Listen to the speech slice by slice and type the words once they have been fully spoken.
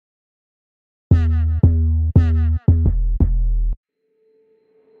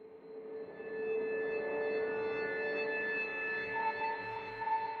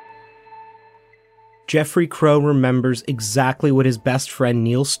Jeffrey Crow remembers exactly what his best friend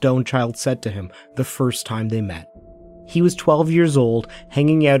Neil Stonechild said to him the first time they met. He was 12 years old,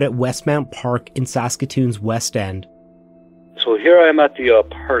 hanging out at Westmount Park in Saskatoon's West End. So here I am at the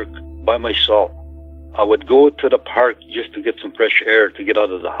park by myself. I would go to the park just to get some fresh air, to get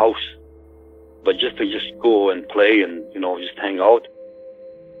out of the house. But just to go and play and, just hang out.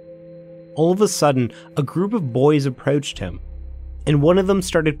 All of a sudden, a group of boys approached him, and one of them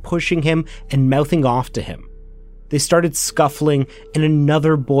started pushing him and mouthing off to him. They started scuffling, and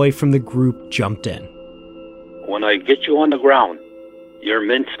another boy from the group jumped in. When I get you on the ground, you're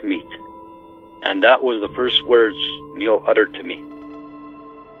mincemeat. And that was the first words Neil uttered to me.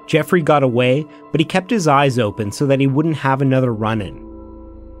 Jeffrey got away, but he kept his eyes open so that he wouldn't have another run-in.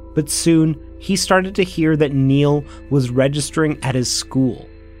 But soon, he started to hear that Neil was registering at his school.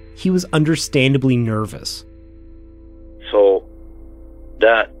 He was understandably nervous. So,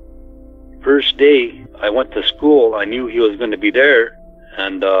 that first day I went to school, I knew he was going to be there,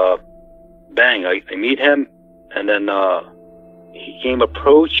 and bang, I meet him, and then he came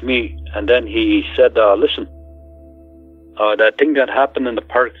approach me, and then he said, listen, that thing that happened in the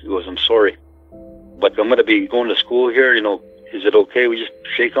park, he goes, I'm sorry, but I'm going to be going to school here, is it okay we just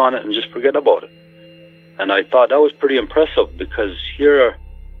shake on it and just forget about it? And I thought that was pretty impressive, because here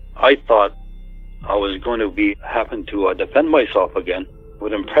I thought I was going to be having to defend myself again.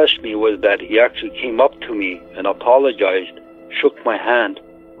 What impressed me was that he actually came up to me and apologized, shook my hand,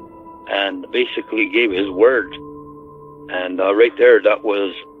 and basically gave his word. And right there, that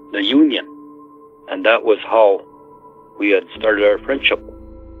was the union. And that was how we had started our friendship.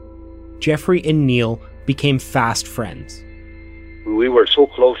 Jeffrey and Neil became fast friends. We were so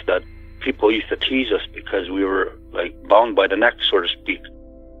close that people used to tease us because we were bound by the neck, so to speak.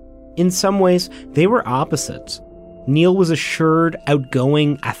 In some ways, they were opposites. Neil was assured,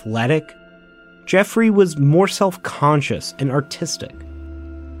 outgoing, athletic. Jeffrey was more self-conscious and artistic.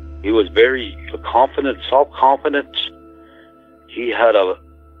 He was very confident, self-confident. He had a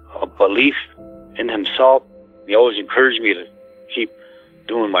belief in himself. He always encouraged me to keep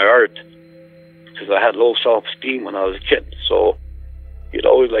doing my art because I had low self-esteem when I was a kid. So he'd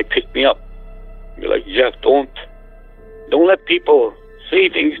always pick me up. He'd be like, Jeff, don't let people say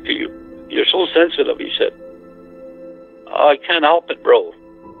things to you. You're so sensitive, he said. I can't help it, bro.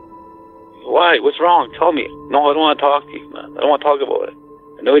 Why? What's wrong? Tell me. No, I don't want to talk to you, man. I don't want to talk about it.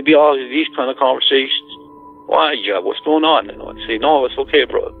 And there would be all these kind of conversations. Why, Jeff? What's going on? And I'd say, no, it's okay,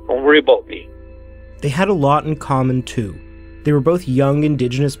 bro. Don't worry about me. They had a lot in common, too. They were both young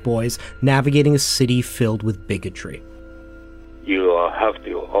Indigenous boys navigating a city filled with bigotry. You have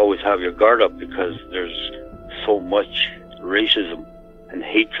to always have your guard up because there's so much racism and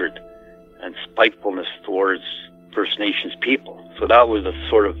hatred and spitefulness towards First Nations people. So that was the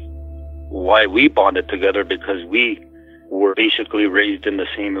sort of why we bonded together, because we were basically raised in the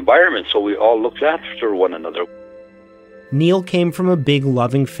same environment, so we all looked after one another. Neil came from a big,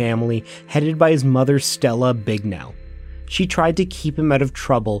 loving family headed by his mother, Stella Bignell. She tried to keep him out of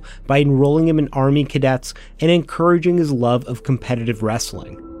trouble by enrolling him in Army cadets and encouraging his love of competitive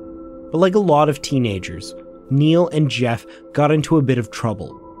wrestling. But like a lot of teenagers, Neil and Jeff got into a bit of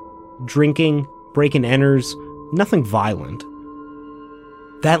trouble. Drinking, break-and-enters, nothing violent.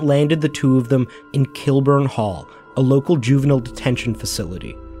 That landed the two of them in Kilburn Hall, a local juvenile detention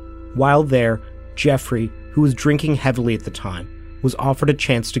facility. While there, Jeffrey, who was drinking heavily at the time, was offered a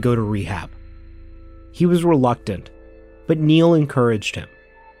chance to go to rehab. He was reluctant, but Neil encouraged him.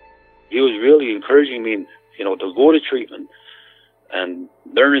 He was really encouraging me, to go to treatment and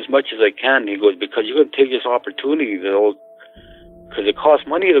learn as much as I can. He goes, because you're going to take this opportunity, because it costs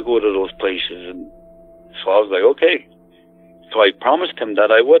money to go to those places. And so I was like, okay. So I promised him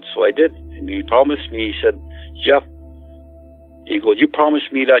that I would, so I did. And he promised me, he said, Jeff, he goes, you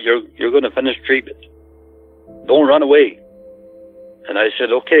promised me that you're going to finish treatment. Don't run away. And I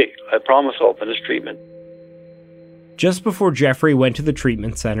said, okay, I promise I'll finish treatment. Just before Jeffrey went to the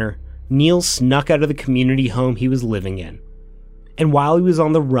treatment center, Neil snuck out of the community home he was living in. And while he was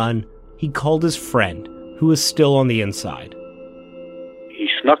on the run, he called his friend, who was still on the inside. He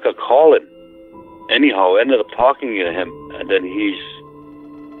snuck a call in. Anyhow, I ended up talking to him, and then he's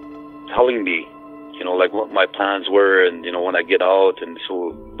telling me, what my plans were, and, when I get out, and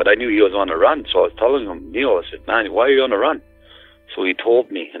so, but I knew he was on the run, so I was telling him, Neil, I said, man, why are you on the run? So he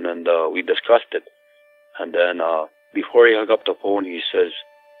told me, and then we discussed it. And then before he hung up the phone, he says,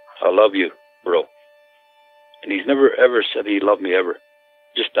 I love you, bro. And he's never ever said he loved me ever,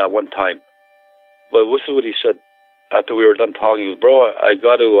 just that one time. But this is what he said after we were done talking. He goes, bro, I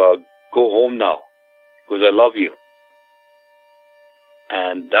got to go home now because I love you. And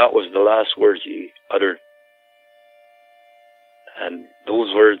And that was the last words he uttered. And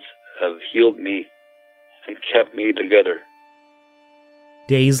those words have healed me and kept me together.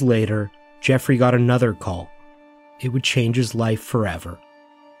 Days later, Jeffrey got another call. It would change his life forever.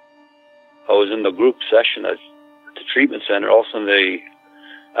 I was in the group session at the treatment center. All of a sudden they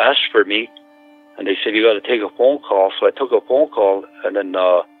asked for me, and they said, you got to take a phone call. So I took a phone call, and then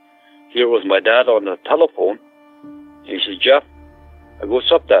here was my dad on the telephone. And he says, Jeff, I go,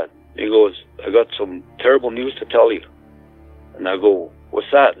 what's up, Dad? He goes, I got some terrible news to tell you. And I go, what's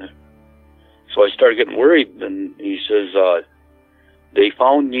that? So I started getting worried, and he says, they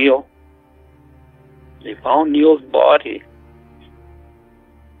found Neil. They found Neil's body.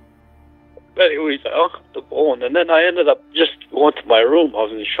 Anyways, I hung up the phone, and then I ended up just going to my room. I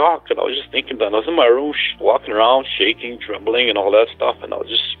was in shock, and I was just thinking that I was in my room, walking around, shaking, trembling, and all that stuff, and I was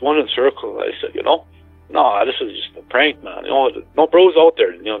just going in circles. I said, no, this is just a prank, man. No bros out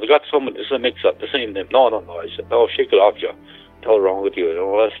there. They got someone. This is a mix-up. This ain't him. No. I said, no, shake it off, Jeff. Tell her wrong with you.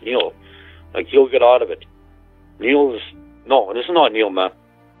 That's Neil. He'll get out of it. No, this is not Neil, man.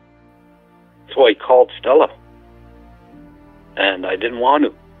 So I called Stella, and I didn't want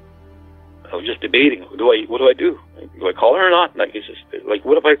to. I was just debating. What do I do? Do I call her or not? It's just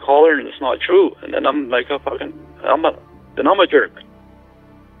what if I call her and it's not true? And then I'm like I'm a jerk.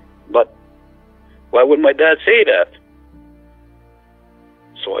 But why would my dad say that?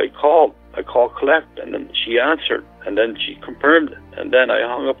 So I called collect, and then she answered, and then she confirmed it, and then I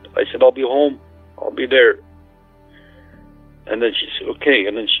hung up. I said, I'll be home. I'll be there. And then she said, okay,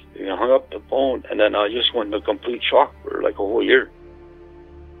 and then she hung up the phone, and then I just went into complete shock for a whole year.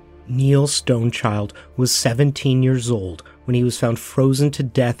 Neil Stonechild was 17 years old when he was found frozen to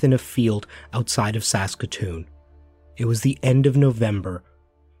death in a field outside of Saskatoon. It was the end of November.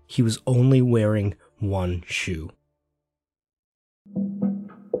 He was only wearing one shoe.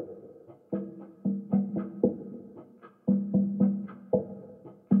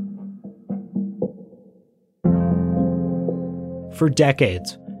 For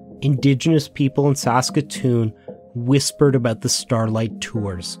decades, Indigenous people in Saskatoon whispered about the Starlight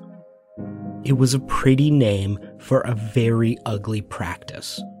Tours. It was a pretty name for a very ugly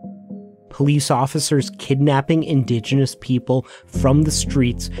practice. Police officers kidnapping Indigenous people from the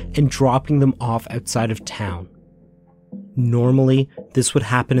streets and dropping them off outside of town. Normally, this would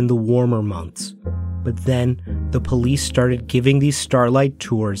happen in the warmer months, but then the police started giving these Starlight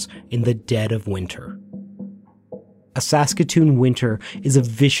Tours in the dead of winter. A Saskatoon winter is a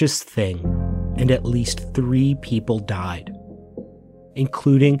vicious thing, and at least 3 people died,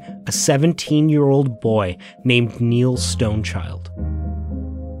 including a 17-year-old boy named Neil Stonechild.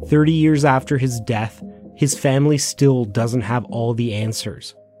 30 years after his death, his family still doesn't have all the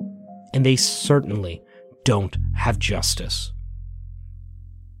answers, and they certainly don't have justice.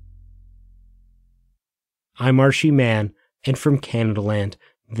 I'm Archie Mann, and from Canadaland,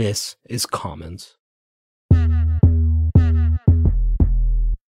 this is Commons.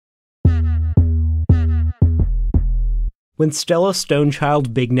 When Stella Stonechild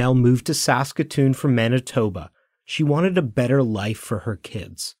Bignell moved to Saskatoon from Manitoba, she wanted a better life for her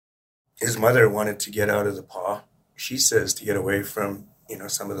kids. His mother wanted to get out of the paw. She says to get away from,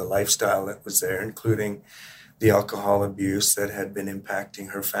 some of the lifestyle that was there, including the alcohol abuse that had been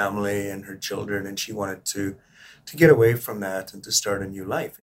impacting her family and her children, and she wanted to get away from that and to start a new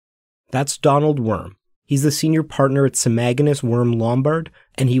life. That's Donald Worm. He's the senior partner at Semagonus Worm Lombard,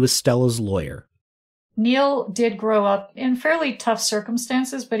 and he was Stella's lawyer. Neil did grow up in fairly tough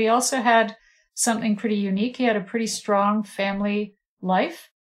circumstances, but he also had something pretty unique. He had a pretty strong family life.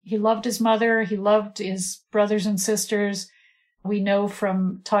 He loved his mother. He loved his brothers and sisters. We know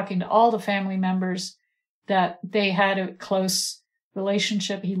from talking to all the family members that they had a close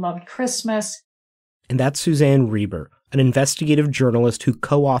relationship. He loved Christmas. And that's Suzanne Reber, an investigative journalist who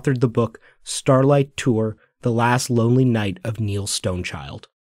co-authored the book Starlight Tour, The Last Lonely Night of Neil Stonechild.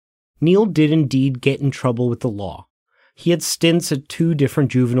 Neil did indeed get in trouble with the law. He had stints at 2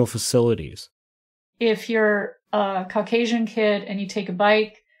 different juvenile facilities. If you're a Caucasian kid and you take a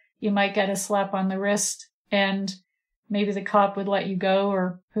bike, you might get a slap on the wrist and maybe the cop would let you go,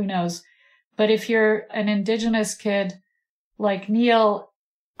 or who knows. But if you're an Indigenous kid like Neil,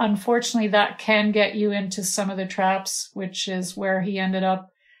 unfortunately that can get you into some of the traps, which is where he ended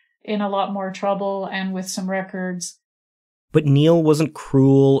up in a lot more trouble and with some records. But Neil wasn't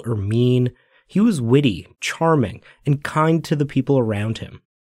cruel or mean. He was witty, charming, and kind to the people around him.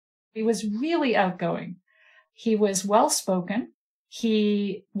 He was really outgoing. He was well-spoken.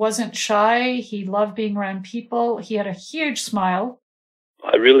 He wasn't shy. He loved being around people. He had a huge smile.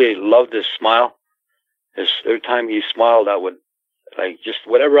 I really loved his smile. Every time he smiled, Like, just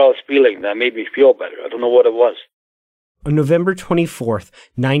whatever I was feeling that made me feel better. I don't know what it was. On November 24th,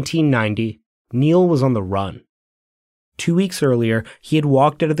 1990, Neil was on the run. 2 weeks earlier, he had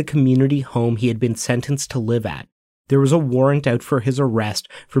walked out of the community home he had been sentenced to live at. There was a warrant out for his arrest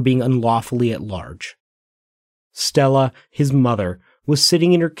for being unlawfully at large. Stella, his mother, was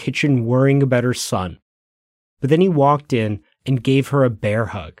sitting in her kitchen worrying about her son. But then he walked in and gave her a bear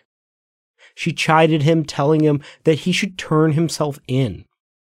hug. She chided him, telling him that he should turn himself in.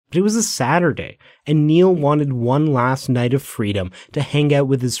 But it was a Saturday, and Neil wanted one last night of freedom to hang out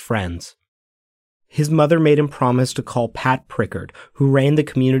with his friends. His mother made him promise to call Pat Prickard, who ran the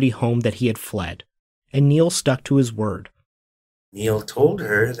community home that he had fled, and Neil stuck to his word. Neil told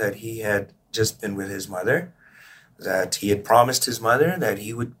her that he had just been with his mother, that he had promised his mother that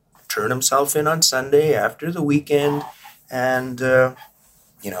he would turn himself in on Sunday after the weekend, and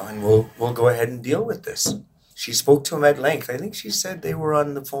and we'll go ahead and deal with this. She spoke to him at length. I think she said they were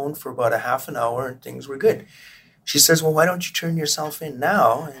on the phone for about a half an hour and things were good. She says, well, why don't you turn yourself in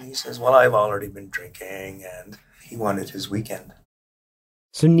now? And he says, well, I've already been drinking, and he wanted his weekend.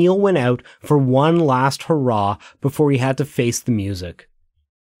 So Neil went out for one last hurrah before he had to face the music.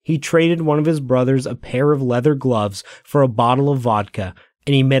 He traded one of his brothers a pair of leather gloves for a bottle of vodka,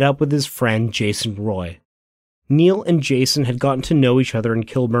 and he met up with his friend Jason Roy. Neil and Jason had gotten to know each other in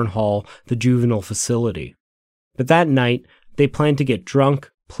Kilburn Hall, the juvenile facility. But that night, they planned to get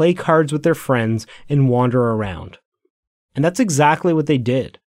drunk, play cards with their friends, and wander around. And that's exactly what they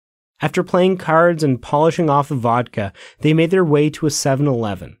did. After playing cards and polishing off the vodka, they made their way to a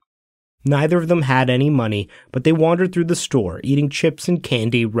 7-Eleven. Neither of them had any money, but they wandered through the store, eating chips and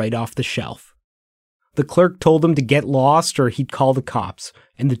candy right off the shelf. The clerk told them to get lost or he'd call the cops,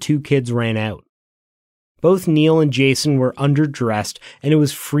 and the two kids ran out. Both Neil and Jason were underdressed, and it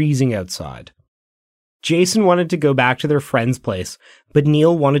was freezing outside. Jason wanted to go back to their friend's place, but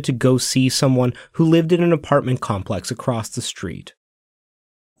Neil wanted to go see someone who lived in an apartment complex across the street.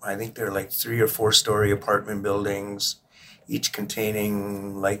 I think they're like 3 or 4 story apartment buildings, each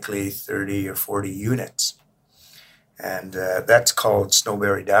containing likely 30 or 40 units. And that's called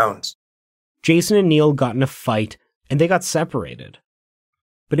Snowberry Downs. Jason and Neil got in a fight, and they got separated.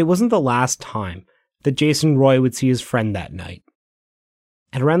 But it wasn't the last time that Jason Roy would see his friend that night.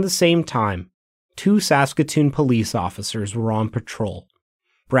 At around the same time, 2 Saskatoon police officers were on patrol.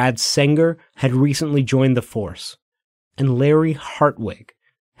 Brad Senger had recently joined the force, and Larry Hartwig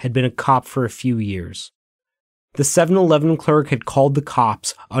had been a cop for a few years. The 7-Eleven clerk had called the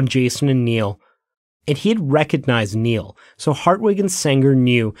cops on Jason and Neil, and he had recognized Neil, so Hartwig and Senger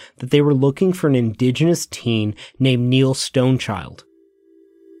knew that they were looking for an Indigenous teen named Neil Stonechild.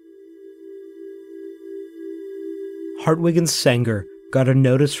 Hartwig and Senger got a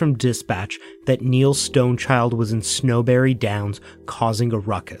notice from dispatch that Neil Stonechild was in Snowberry Downs causing a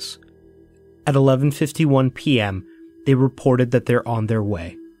ruckus. At 11:51 p.m., they reported that they're on their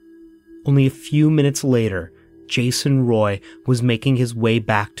way. Only a few minutes later, Jason Roy was making his way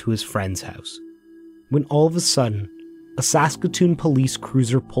back to his friend's house, when all of a sudden, a Saskatoon police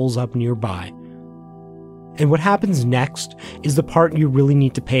cruiser pulls up nearby. And what happens next is the part you really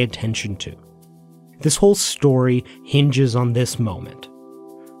need to pay attention to. This whole story hinges on this moment.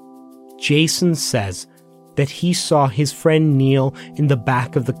 Jason says that he saw his friend Neil in the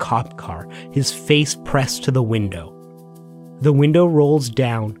back of the cop car, his face pressed to the window. The window rolls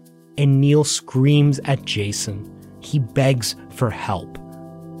down, and Neil screams at Jason. He begs for help.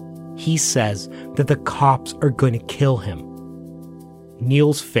 He says that the cops are going to kill him.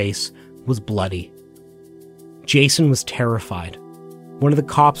 Neil's face was bloody. Jason was terrified. One of the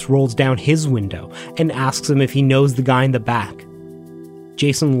cops rolls down his window and asks him if he knows the guy in the back.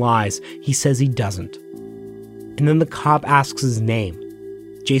 Jason lies. He says he doesn't. And then the cop asks his name.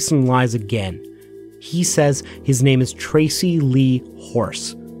 Jason lies again. He says his name is Tracy Lee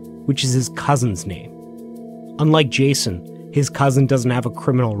Horse, which is his cousin's name. Unlike Jason, his cousin doesn't have a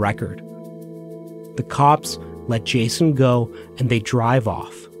criminal record. The cops let Jason go and they drive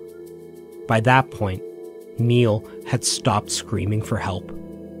off. By that point, Neil had stopped screaming for help.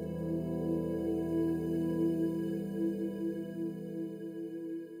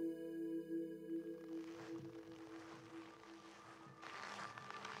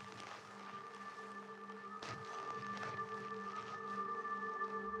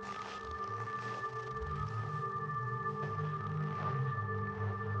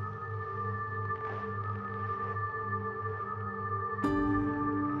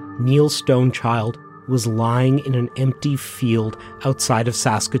 Neil Stonechild was lying in an empty field outside of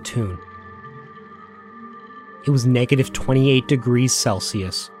Saskatoon. It was negative 28 degrees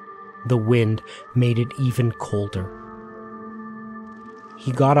Celsius. The wind made it even colder.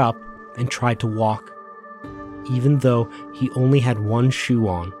 He got up and tried to walk, even though he only had one shoe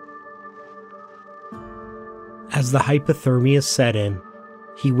on. As the hypothermia set in,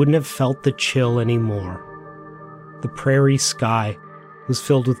 he wouldn't have felt the chill anymore. The prairie sky was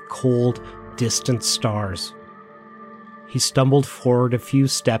filled with cold, distant stars. He stumbled forward a few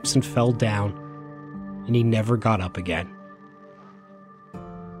steps and fell down, and he never got up again.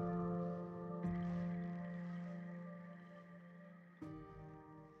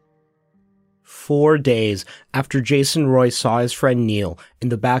 "4 days after Jason Roy saw his friend Neil in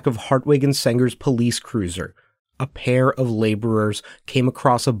the back of Hartwig and Senger's police cruiser, a pair of laborers came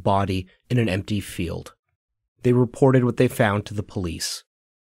across a body in an empty field. They reported what they found to the police.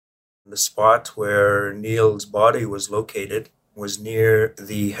 The spot where Neil's body was located was near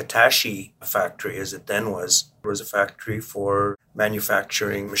the Hitachi factory, as it then was. It was a factory for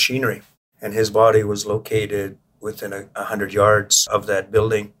manufacturing machinery, and his body was located within 100 yards of that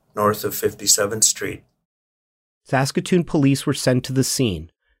building, north of 57th Street. Saskatoon police were sent to the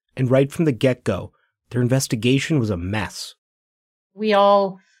scene, and right from the get-go, their investigation was a mess. We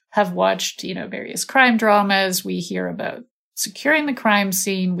all have watched, various crime dramas. We hear about securing the crime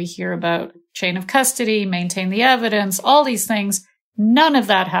scene. We hear about chain of custody, maintain the evidence, all these things. None of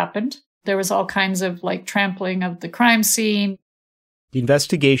that happened. There was all kinds of trampling of the crime scene. The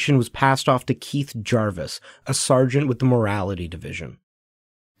investigation was passed off to Keith Jarvis, a sergeant with the Morality Division.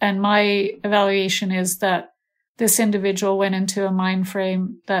 And my evaluation is that this individual went into a mind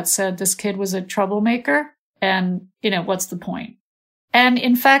frame that said this kid was a troublemaker and, what's the point? And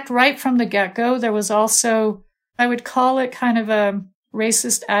in fact, right from the get-go, there was also, I would call it kind of a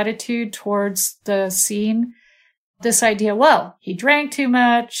racist attitude towards the scene. This idea, well, he drank too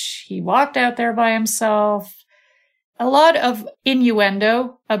much, he walked out there by himself. A lot of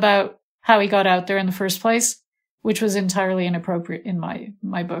innuendo about how he got out there in the first place, which was entirely inappropriate in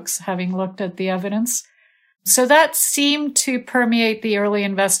my books, having looked at the evidence. So that seemed to permeate the early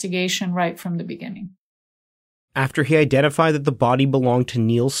investigation right from the beginning. After he identified that the body belonged to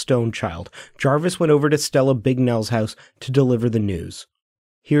Neil Stonechild, Jarvis went over to Stella Bignell's house to deliver the news.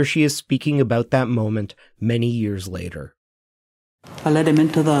 Here she is speaking about that moment many years later. I led him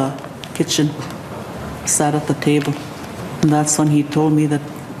into the kitchen, sat at the table, and that's when he told me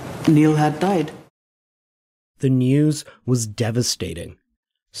that Neil had died. The news was devastating.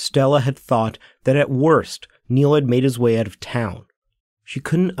 Stella had thought that at worst, Neil had made his way out of town. She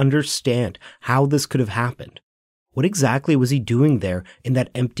couldn't understand how this could have happened. What exactly was he doing there in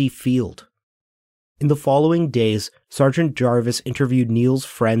that empty field? In the following days, Sergeant Jarvis interviewed Neil's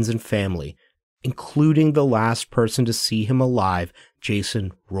friends and family, including the last person to see him alive,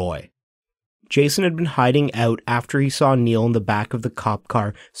 Jason Roy. Jason had been hiding out after he saw Neil in the back of the cop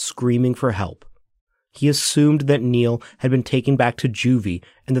car screaming for help. He assumed that Neil had been taken back to juvie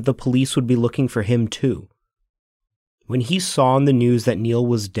and that the police would be looking for him too. When he saw in the news that Neil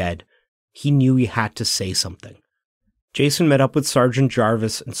was dead, he knew he had to say something. Jason met up with Sergeant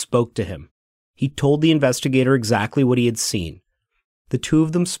Jarvis and spoke to him. He told the investigator exactly what he had seen. The two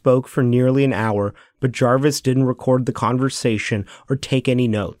of them spoke for nearly an hour, but Jarvis didn't record the conversation or take any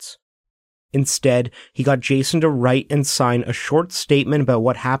notes. Instead, he got Jason to write and sign a short statement about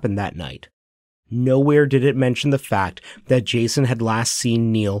what happened that night. Nowhere did it mention the fact that Jason had last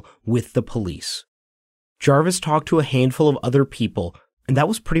seen Neil with the police. Jarvis talked to a handful of other people, and that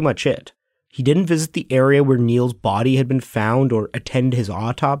was pretty much it. He didn't visit the area where Neil's body had been found or attend his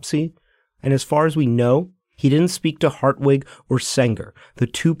autopsy, and as far as we know, he didn't speak to Hartwig or Senger, the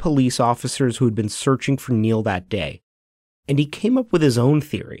two police officers who had been searching for Neil that day. And he came up with his own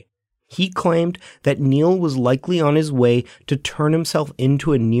theory. He claimed that Neil was likely on his way to turn himself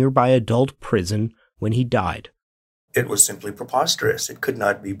into a nearby adult prison when he died. It was simply preposterous. It could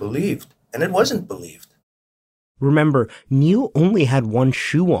not be believed, and it wasn't believed. Remember, Neil only had one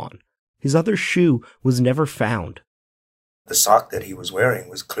shoe on. His other shoe was never found. The sock that he was wearing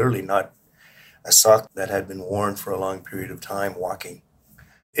was clearly not a sock that had been worn for a long period of time walking.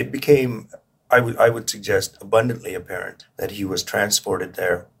 It became, I would suggest, abundantly apparent that he was transported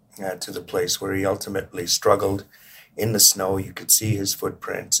there to the place where he ultimately struggled in the snow. You could see his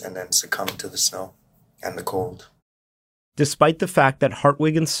footprints and then succumbed to the snow and the cold. Despite the fact that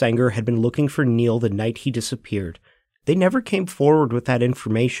Hartwig and Senger had been looking for Neil the night he disappeared, they never came forward with that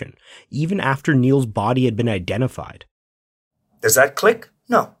information, even after Neil's body had been identified. Does that click?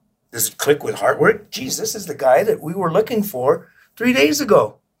 No. Does it click with Hartwig? Geez, this is the guy that we were looking for 3 days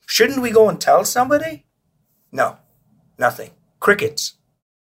ago. Shouldn't we go and tell somebody? No. Nothing. Crickets.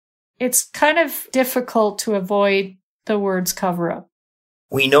 It's kind of difficult to avoid the words cover up.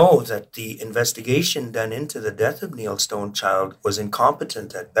 We know that the investigation done into the death of Neil Stonechild was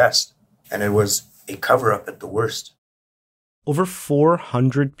incompetent at best, and it was a cover-up at the worst. Over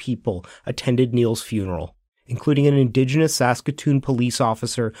 400 people attended Neil's funeral, including an Indigenous Saskatoon police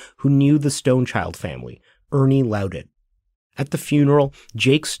officer who knew the Stonechild family, Ernie Laudit. At the funeral,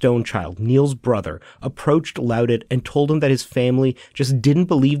 Jake Stonechild, Neil's brother, approached Laudit and told him that his family just didn't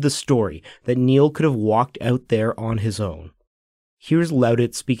believe the story that Neil could have walked out there on his own. Here's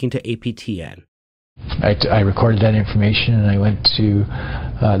Laudit speaking to APTN. I recorded that information and I went to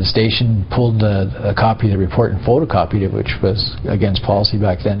the station, pulled a copy of the report and photocopied it, which was against policy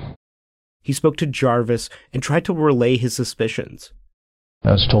back then. He spoke to Jarvis and tried to relay his suspicions.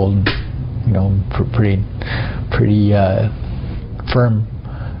 I was told, pretty firm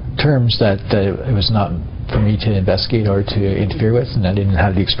terms that it was not for me to investigate or to interfere with, and I didn't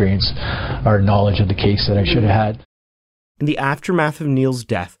have the experience or knowledge of the case that I should have had. In the aftermath of Neil's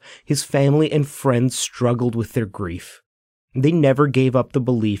death, his family and friends struggled with their grief. They never gave up the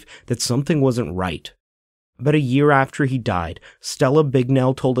belief that something wasn't right. About a year after he died, Stella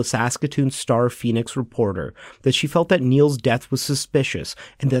Bignell told a Saskatoon Star-Phoenix reporter that she felt that Neil's death was suspicious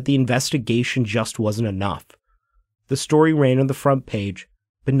and that the investigation just wasn't enough. The story ran on the front page,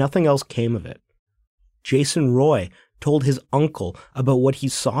 but nothing else came of it. Jason Roy told his uncle about what he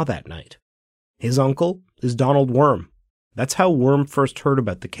saw that night. His uncle is Donald Worm. That's how Worm first heard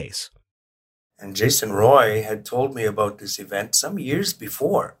about the case. And Jason Roy had told me about this event some years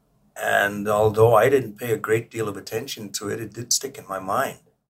before. And although I didn't pay a great deal of attention to it, it did stick in my mind.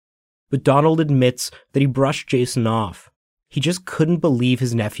 But Donald admits that he brushed Jason off. He just couldn't believe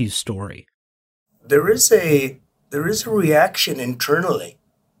his nephew's story. There is a reaction internally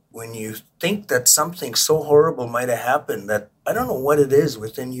when you think that something so horrible might have happened that I don't know what it is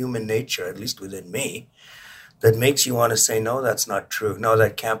within human nature, at least within me, that makes you want to say, no, that's not true. No,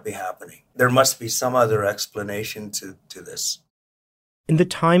 that can't be happening. There must be some other explanation to this. In the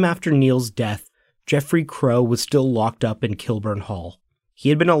time after Neil's death, Jeffrey Crow was still locked up in Kilburn Hall. He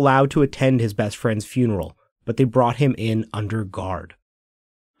had been allowed to attend his best friend's funeral, but they brought him in under guard.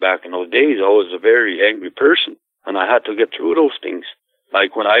 Back in those days, I was a very angry person, and I had to get through those things.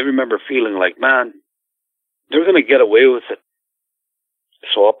 Like when I remember feeling like, man, they're going to get away with it.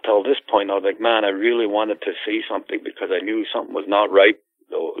 So up till this point, I was like, man, I really wanted to say something because I knew something was not right.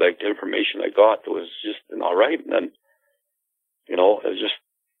 So, like, the information I got was just not right. And then, it was just,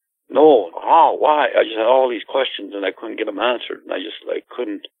 no, how, why? I just had all these questions and I couldn't get them answered. And I just,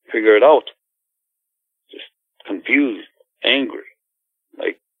 couldn't figure it out. Just confused, angry.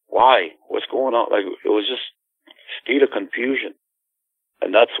 Like, why? What's going on? Like, it was just a state of confusion.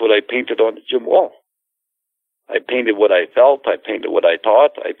 And that's what I painted on the gym wall. I painted what I felt, I painted what I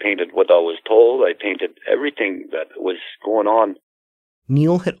thought, I painted what I was told, I painted everything that was going on.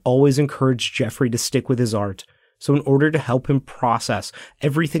 Neil had always encouraged Jeffrey to stick with his art, so in order to help him process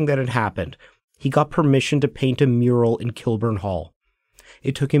everything that had happened, he got permission to paint a mural in Kilburn Hall.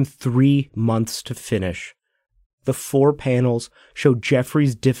 It took him 3 months to finish. The 4 panels show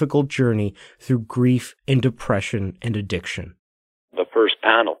Jeffrey's difficult journey through grief and depression and addiction. The first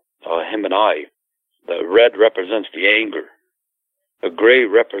panel, him and I. The red represents the anger. The gray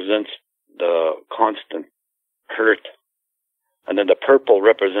represents the constant hurt. And then the purple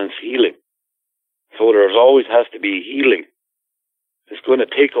represents healing. So there's always has to be healing. It's going to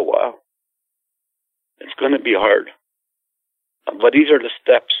take a while. It's going to be hard. But these are the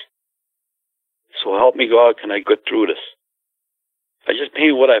steps. So help me God, can I get through this? I just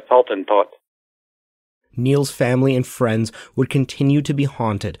painted what I felt and thought. Neil's family and friends would continue to be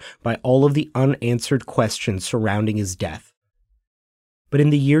haunted by all of the unanswered questions surrounding his death. But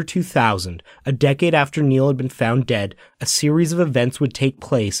in the year 2000, a decade after Neil had been found dead, a series of events would take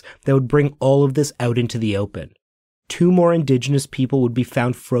place that would bring all of this out into the open. 2 more Indigenous people would be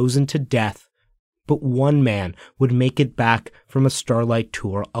found frozen to death, but 1 man would make it back from a Starlight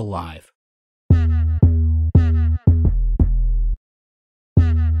tour alive.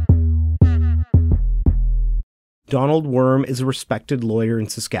 Donald Worm is a respected lawyer in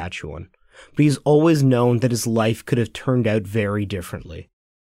Saskatchewan, but he's always known that his life could have turned out very differently.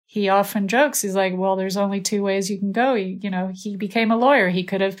 He often jokes, he's like, well, there's only 2 ways you can go. He became a lawyer. He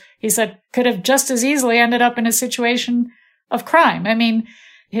could have just as easily ended up in a situation of crime. I mean,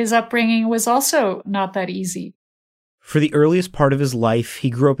 his upbringing was also not that easy. For the earliest part of his life, he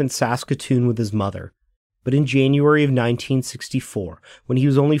grew up in Saskatoon with his mother. But in January of 1964, when he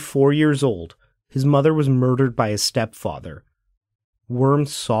was only 4 years old, his mother was murdered by his stepfather. Worm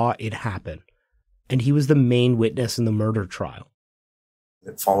saw it happen, and he was the main witness in the murder trial.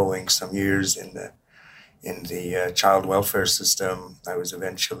 Following some years in the child welfare system. I was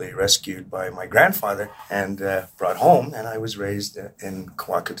eventually rescued by my grandfather and brought home, and I was raised in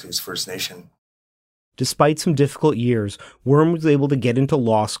Kwakatu's First Nation. Despite some difficult years, Worm was able to get into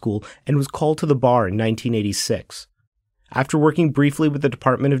law school and was called to the bar in 1986. After working briefly with the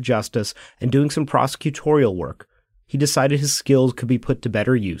Department of Justice and doing some prosecutorial work, he decided his skills could be put to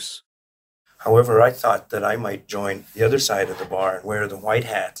better use. However, I thought that I might join the other side of the bar and wear the white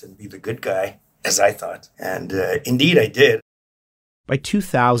hat and be the good guy, as I thought. And indeed I did. By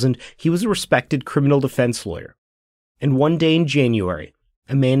 2000, he was a respected criminal defense lawyer. And one day in January,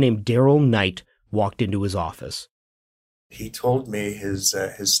 a man named Daryl Knight walked into his office. He told me his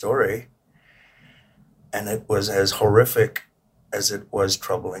story, and it was as horrific as it was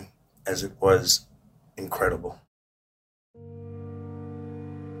troubling, as it was incredible.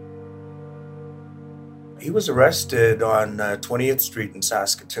 He was arrested on 20th Street in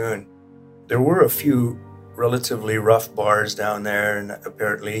Saskatoon. There were a few relatively rough bars down there, and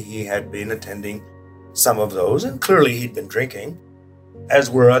apparently he had been attending some of those, and clearly he'd been drinking,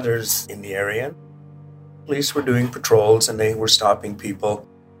 as were others in the area. Police were doing patrols and they were stopping people.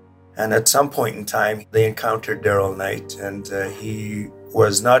 And at some point in time, they encountered Daryl Knight, and he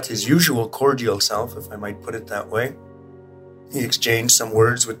was not his usual cordial self, if I might put it that way. He exchanged some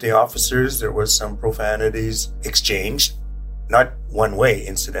words with the officers. There was some profanities exchanged, not one way,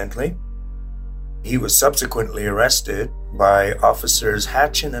 incidentally. He was subsequently arrested by officers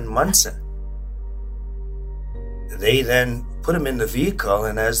Hatchin and Munson. They then put him in the vehicle,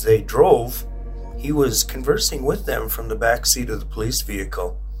 and as they drove, he was conversing with them from the back seat of the police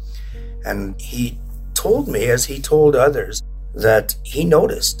vehicle. And he told me, as he told others, that he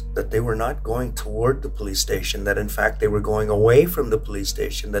noticed that they were not going toward the police station, that in fact they were going away from the police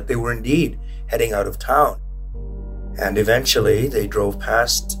station, that they were indeed heading out of town. And eventually they drove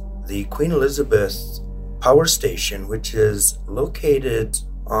past the Queen Elizabeth Power Station, which is located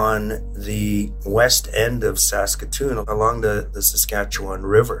on the west end of Saskatoon along the Saskatchewan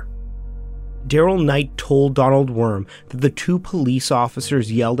River. Daryl Knight told Donald Worm that the two police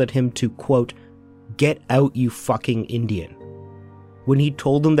officers yelled at him to, quote, "Get out, you fucking Indian." When he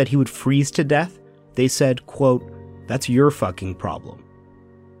told them that he would freeze to death, they said, quote, "That's your fucking problem."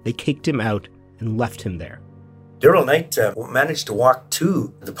 They kicked him out and left him there. Daryl Knight managed to walk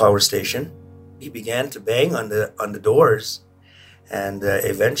to the power station. He began to bang on the doors, and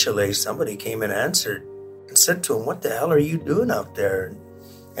eventually somebody came and answered and said to him, "What the hell are you doing out there?"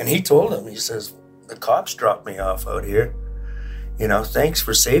 And he told him, he says, "The cops dropped me off out here. Thanks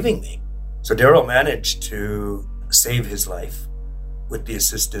for saving me." So Daryl managed to save his life with the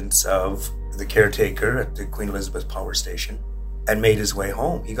assistance of the caretaker at the Queen Elizabeth Power Station and made his way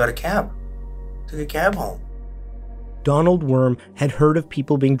home. He got a cab, took a cab home. Donald Worm had heard of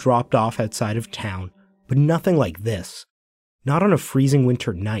people being dropped off outside of town, but nothing like this. Not on a freezing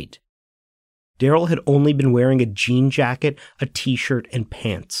winter night. Daryl had only been wearing a jean jacket, a t-shirt, and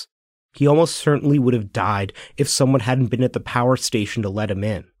pants. He almost certainly would have died if someone hadn't been at the power station to let him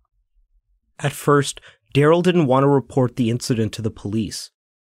in. At first, Daryl didn't want to report the incident to the police.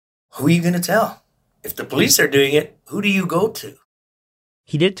 Who are you going to tell? If the police are doing it, who do you go to?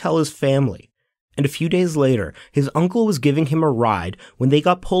 He did tell his family, and a few days later, his uncle was giving him a ride when they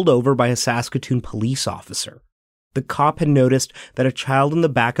got pulled over by a Saskatoon police officer. The cop had noticed that a child in the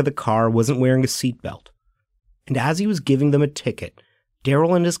back of the car wasn't wearing a seatbelt. And as he was giving them a ticket,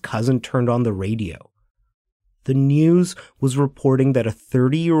 Daryl and his cousin turned on the radio. The news was reporting that a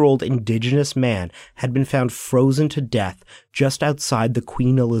 30-year-old Indigenous man had been found frozen to death just outside the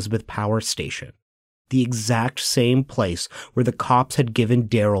Queen Elizabeth Power Station, the exact same place where the cops had given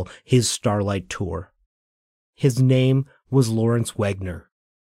Daryl his Starlight tour. His name was Lawrence Wagner.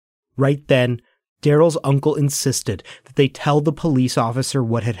 Right then, Daryl's uncle insisted that they tell the police officer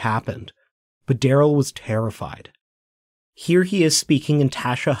what had happened, but Daryl was terrified. Here he is speaking in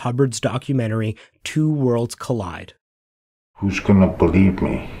Tasha Hubbard's documentary, Two Worlds Collide. Who's gonna believe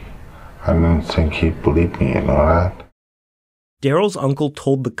me? I didn't think he'd believe me and all that. Daryl's uncle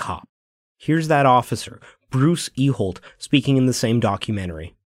told the cop. Here's that officer, Bruce Eholt, speaking in the same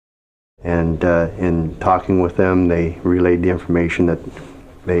documentary. And in talking with them, they relayed the information that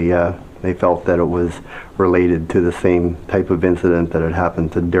they felt that it was related to the same type of incident that had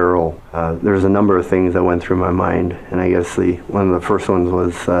happened to Daryl. There's a number of things that went through my mind, and I guess one of the first ones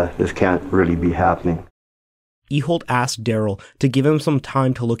was this can't really be happening. Eholt asked Daryl to give him some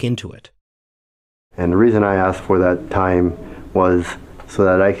time to look into it. And the reason I asked for that time was so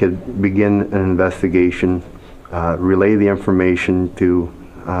that I could begin an investigation, relay the information to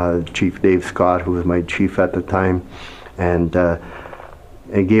Chief Dave Scott, who was my chief at the time, and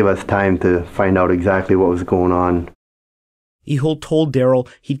it gave us time to find out exactly what was going on. Ehul told Daryl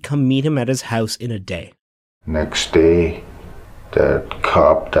he'd come meet him at his house in a day. Next day, that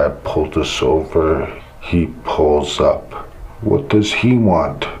cop that pulled us over, he pulls up. What does he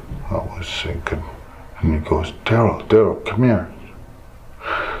want? I was thinking. And he goes, Daryl, come here.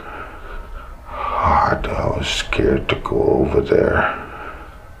 I was scared to go over there.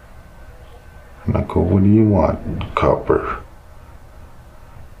 And I go, what do you want, copper?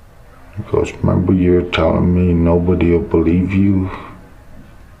 He goes, remember you were telling me nobody will believe you?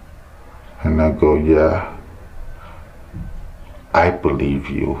 And I go, yeah. I believe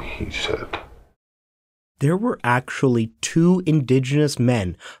you, he said. There were actually 2 Indigenous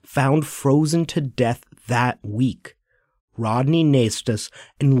men found frozen to death that week, Rodney Naistus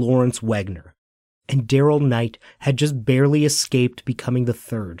and Lawrence Wegner, and Daryl Knight had just barely escaped becoming the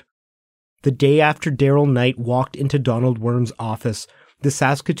third. The day after Daryl Knight walked into Donald Worm's office, the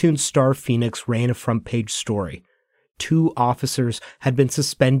Saskatoon Star-Phoenix ran a front-page story. 2 officers had been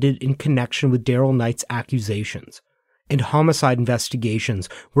suspended in connection with Daryl Knight's accusations, and homicide investigations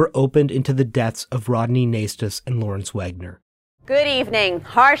were opened into the deaths of Rodney Naistus and Lawrence Wegner. Good evening.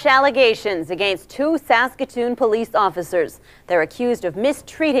 Harsh allegations against 2 Saskatoon police officers. They're accused of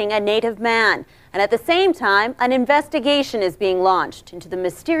mistreating a Native man. And at the same time, an investigation is being launched into the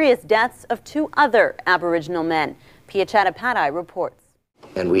mysterious deaths of 2 other Aboriginal men. Pia Chattopadhyay reports.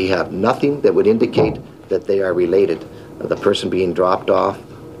 And we have nothing that would indicate that they are related, the person being dropped off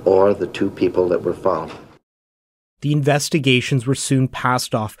or the 2 people that were found. The investigations were soon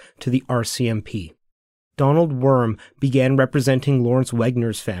passed off to the RCMP. Donald Worm began representing Lawrence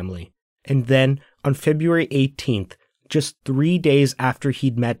Wegner's family, and then, on February 18th, just 3 days after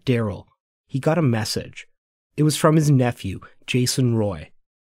he'd met Daryl, he got a message. It was from his nephew, Jason Roy.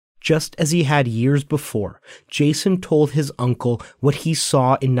 Just as he had years before, Jason told his uncle what he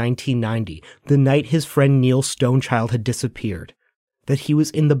saw in 1990, the night his friend Neil Stonechild had disappeared, that he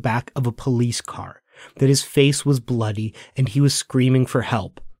was in the back of a police car, that his face was bloody and he was screaming for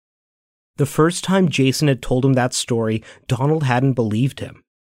help. The first time Jason had told him that story, Donald hadn't believed him,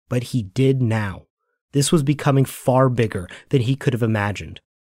 but he did now. This was becoming far bigger than he could have imagined.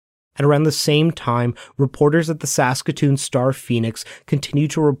 At around the same time, reporters at the Saskatoon Star-Phoenix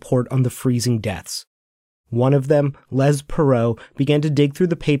continued to report on the freezing deaths. One of them, Les Perreault, began to dig through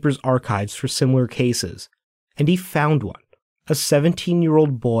the paper's archives for similar cases, and he found one, a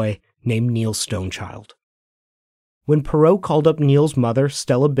 17-year-old boy named Neil Stonechild. When Perreault called up Neil's mother,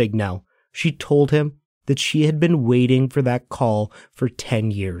 Stella Bignell, she told him that she had been waiting for that call for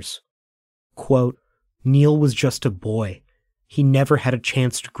 10 years. Quote, Neil was just a boy. He never had a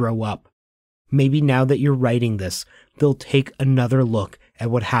chance to grow up. Maybe now that you're writing this, they'll take another look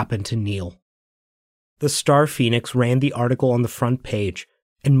at what happened to Neil. The Star-Phoenix ran the article on the front page,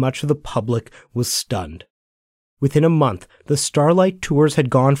 and much of the public was stunned. Within a month, the Starlight Tours had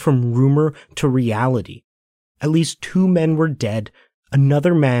gone from rumor to reality. At least 2 men were dead,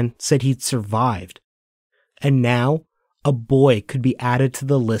 another man said he'd survived. And now, a boy could be added to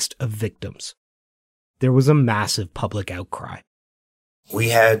the list of victims. There was a massive public outcry. We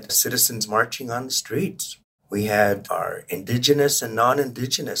had citizens marching on the streets. We had our Indigenous and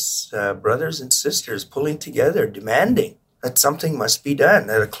non-Indigenous brothers and sisters pulling together, demanding that something must be done,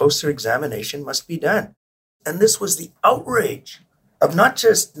 that a closer examination must be done. And this was the outrage of not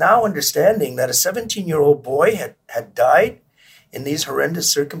just now understanding that a 17-year-old boy had died in these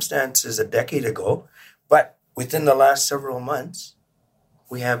horrendous circumstances a decade ago, but within the last several months,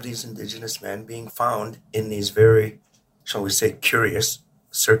 we have these Indigenous men being found in these very, shall we say, curious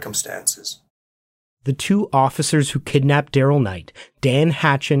circumstances. The 2 officers who kidnapped Daryl Knight, Dan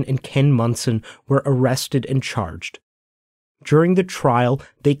Hatchin and Ken Munson, were arrested and charged. During the trial,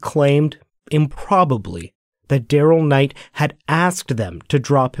 they claimed, improbably, that Daryl Knight had asked them to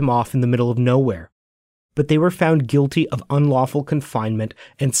drop him off in the middle of nowhere, but they were found guilty of unlawful confinement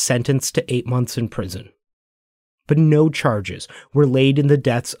and sentenced to 8 months in prison. But no charges were laid in the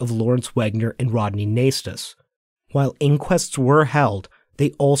deaths of Lawrence Wegner and Rodney Naistus. While inquests were held,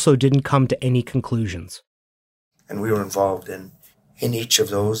 they also didn't come to any conclusions. And we were involved in each of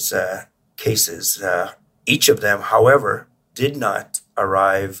those cases. Each of them, however, did not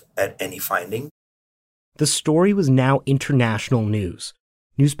arrive at any finding. The story was now international news.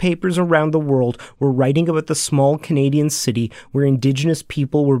 Newspapers around the world were writing about the small Canadian city where Indigenous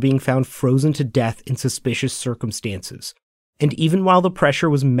people were being found frozen to death in suspicious circumstances. And even while the pressure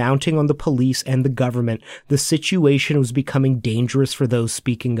was mounting on the police and the government, the situation was becoming dangerous for those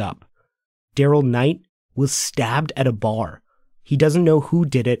speaking up. Daryl Knight was stabbed at a bar. He doesn't know who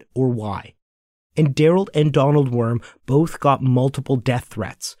did it or why. And Daryl and Donald Worm both got multiple death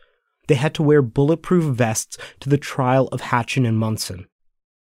threats. They had to wear bulletproof vests to the trial of Hatchin and Munson.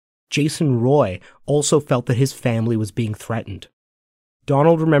 Jason Roy also felt that his family was being threatened.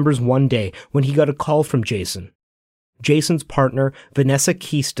 Donald remembers one day when he got a call from Jason. Jason's partner, Vanessa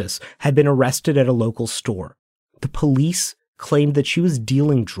Keistis, had been arrested at a local store. The police claimed that she was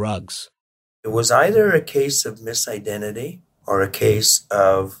dealing drugs. It was either a case of misidentity or a case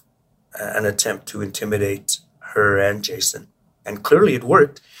of an attempt to intimidate her and Jason. And clearly it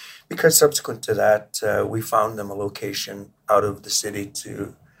worked, because subsequent to that, we found them a location out of the city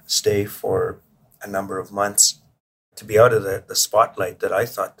to stay for a number of months, to be out of the spotlight that I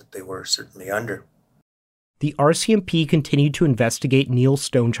thought that they were certainly under. The RCMP continued to investigate Neil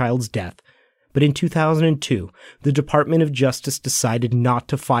Stonechild's death, but in 2002, the Department of Justice decided not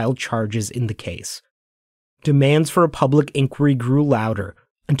to file charges in the case. Demands for a public inquiry grew louder,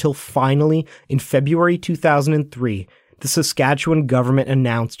 until finally, in February 2003, the Saskatchewan government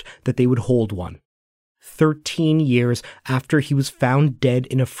announced that they would hold one. 13 years after he was found dead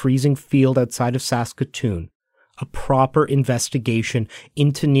in a freezing field outside of Saskatoon, a proper investigation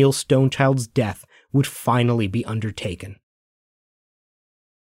into Neil Stonechild's death would finally be undertaken.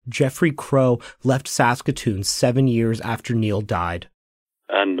 Jeffrey Crow left Saskatoon 7 years after Neil died.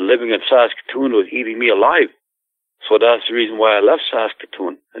 And living in Saskatoon was eating me alive. So that's the reason why I left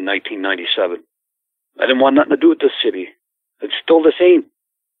Saskatoon in 1997. I didn't want nothing to do with this city. It's still the same.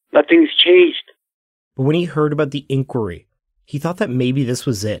 Nothing's changed. But when he heard about the inquiry, he thought that maybe this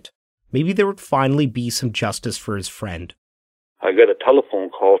was it. Maybe there would finally be some justice for his friend. I got a telephone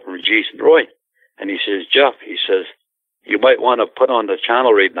call from Jason Roy, and he says, Jeff, he says, you might want to put on the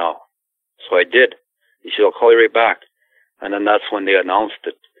channel right now. So I did. He said, I'll call you right back. And then that's when they announced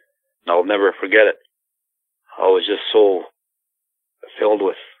it. And I'll never forget it. I was just so filled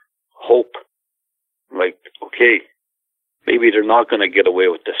with hope. Like, okay, maybe they're not going to get away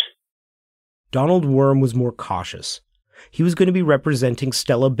with this. Donald Worm was more cautious. He was going to be representing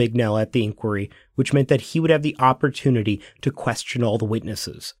Stella Bignell at the inquiry, which meant that he would have the opportunity to question all the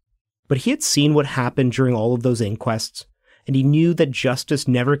witnesses. But he had seen what happened during all of those inquests, and he knew that justice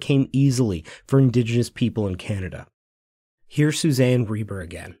never came easily for Indigenous people in Canada. Here's Suzanne Reber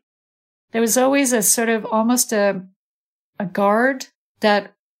again. There was always a sort of almost a guard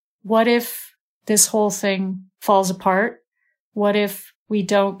that what if this whole thing falls apart? What if we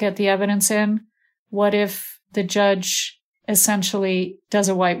don't get the evidence in? What if the judge essentially does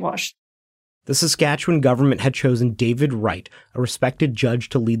a whitewash? The Saskatchewan government had chosen David Wright, a respected judge,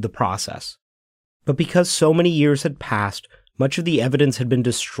 to lead the process. But because so many years had passed, much of the evidence had been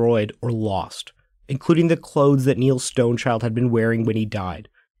destroyed or lost, including the clothes that Neil Stonechild had been wearing when he died.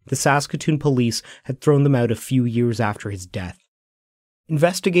 The Saskatoon police had thrown them out a few years after his death.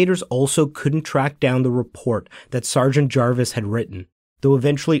 Investigators also couldn't track down the report that Sergeant Jarvis had written, though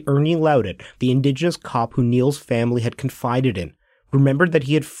eventually Ernie Loudet, the Indigenous cop who Neil's family had confided in, remembered that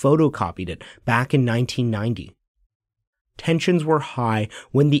he had photocopied it back in 1990. Tensions were high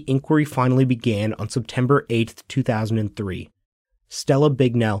when the inquiry finally began on September 8, 2003. Stella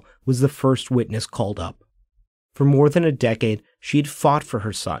Bignell was the first witness called up. For more than a decade, she had fought for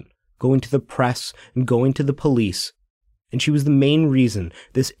her son, going to the press and going to the police, and she was the main reason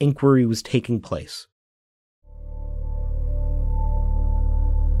this inquiry was taking place.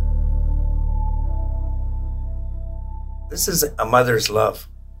 This is a mother's love,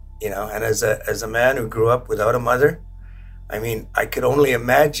 and as a man who grew up without a mother, I mean, I could only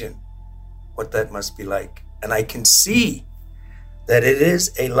imagine what that must be like. And I can see that it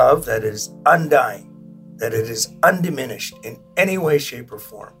is a love that is undying, that it is undiminished in any way, shape, or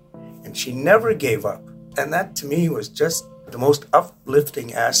form. And she never gave up. And that to me was just the most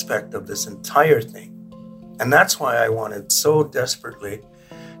uplifting aspect of this entire thing. And that's why I wanted so desperately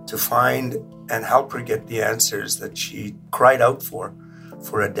to find and help her get the answers that she cried out for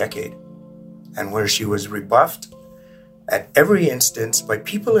a decade, and where she was rebuffed at every instance by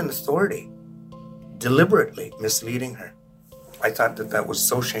people in authority, deliberately misleading her. I thought that was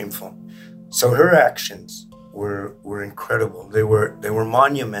so shameful. So her actions were incredible. They were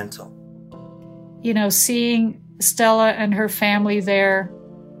monumental. Seeing Stella and her family there,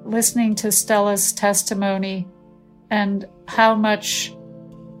 listening to Stella's testimony, and how much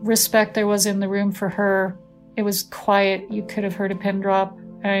respect there was in the room for her. It was quiet. You could have heard a pin drop.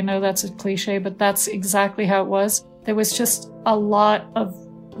 I know that's a cliche, but that's exactly how it was. There was just a lot of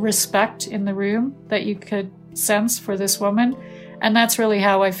respect in the room that you could sense for this woman. And that's really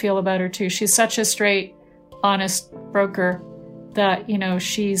how I feel about her too. She's such a straight, honest broker that,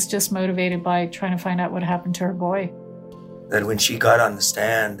 she's just motivated by trying to find out what happened to her boy. that when she got on the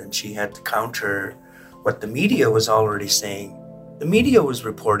stand and she had to counter what the media was already saying, the media was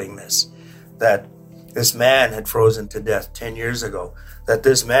reporting this, that this man had frozen to death 10 years ago, that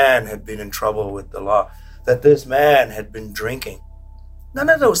this man had been in trouble with the law, that this man had been drinking. None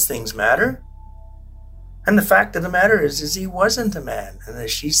of those things matter. And the fact of the matter is he wasn't a man. And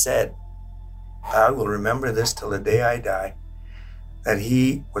as she said, I will remember this till the day I die, that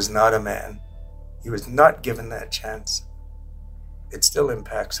he was not a man. He was not given that chance. It still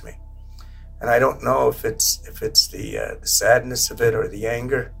impacts me. And I don't know if it's the sadness of it or the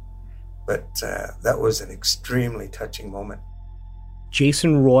anger, but that was an extremely touching moment.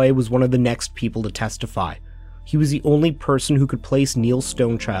 Jason Roy was one of the next people to testify. He was the only person who could place Neil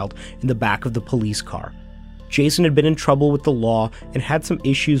Stonechild in the back of the police car. Jason had been in trouble with the law and had some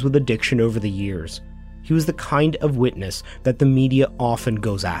issues with addiction over the years. He was the kind of witness that the media often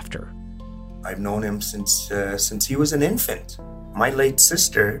goes after. I've known him since he was an infant. My late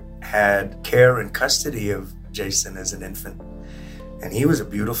sister had care and custody of Jason as an infant, and he was a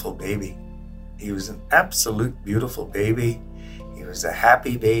beautiful baby. He was an absolute beautiful baby. He was a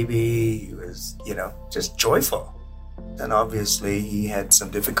happy baby. He was, just joyful. And obviously he had some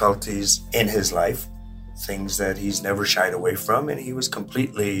difficulties in his life, things that he's never shied away from, and he was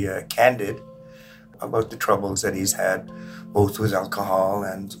completely candid about the troubles that he's had, both with alcohol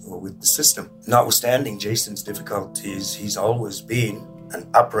and with the system. Notwithstanding Jason's difficulties, he's always been an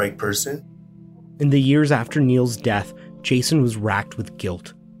upright person. In the years after Neil's death, Jason was racked with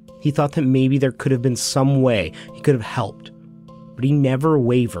guilt. He thought that maybe there could have been some way he could have helped, but he never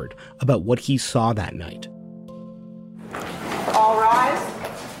wavered about what he saw that night. All rise.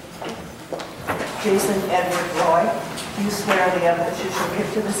 Jason Edward Roy, do you swear the evidence you shall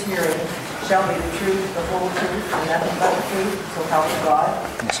give to this hearing shall be the truth, the whole truth, and nothing but the truth, so help you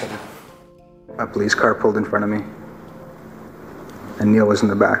God? Yes, I do. A police car pulled in front of me, and Neil was in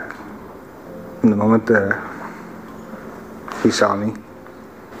the back. From the moment he saw me,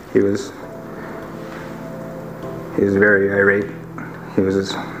 he was very irate. He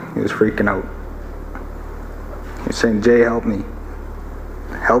was freaking out. He was saying, "Jay, help me.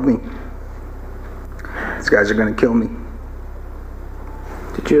 Help me. These guys are going to kill me."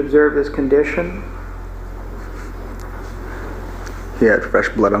 Did you observe his condition? He had fresh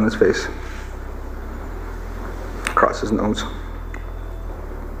blood on his face, across his nose.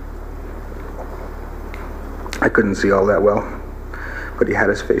 I couldn't see all that well, but he had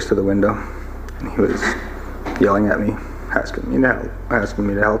his face to the window, and he was yelling at me, asking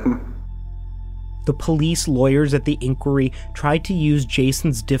me to help him. The police lawyers at the inquiry tried to use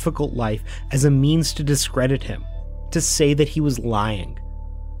Jason's difficult life as a means to discredit him, to say that he was lying.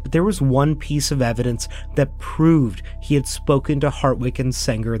 But there was one piece of evidence that proved he had spoken to Hartwig and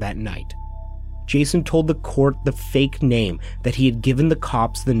Senger that night. Jason told the court the fake name that he had given the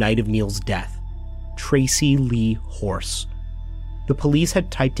cops the night of Neil's death: Tracy Lee Horse. The police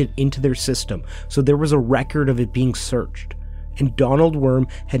had typed it into their system, so there was a record of it being searched. And Donald Worm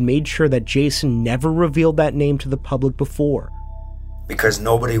had made sure that Jason never revealed that name to the public before. Because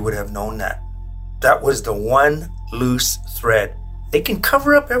nobody would have known that. That was the one loose thread. They can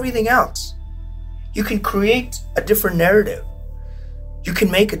cover up everything else. You can create a different narrative. You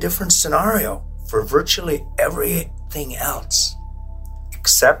can make a different scenario for virtually everything else,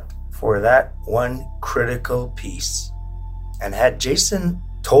 except for that one critical piece. And had Jason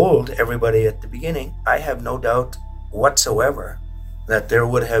told everybody at the beginning, I have no doubt whatsoever that there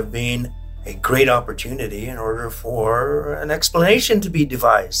would have been a great opportunity in order for an explanation to be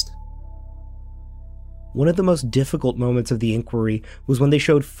devised. One of the most difficult moments of the inquiry was when they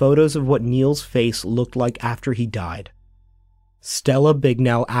showed photos of what Neil's face looked like after he died. Stella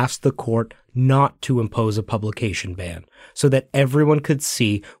Bignell asked the court not to impose a publication ban so that everyone could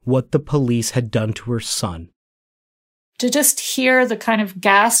see what the police had done to her son. To just hear the kind of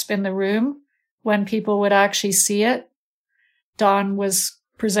gasp in the room when people would actually see it, Don was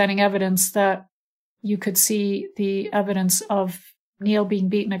presenting evidence that you could see the evidence of Neil being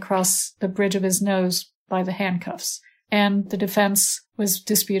beaten across the bridge of his nose by the handcuffs. And the defense was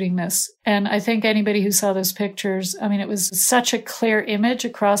disputing this. And I think anybody who saw those pictures, it was such a clear image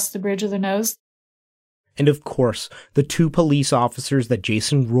across the bridge of the nose. And of course, the two police officers that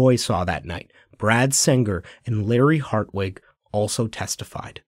Jason Roy saw that night, Brad Senger and Larry Hartwig, also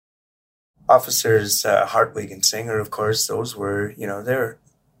testified. Officers Hartwig and Senger, of course, those were, they're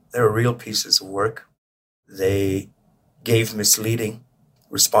real pieces of work. They gave misleading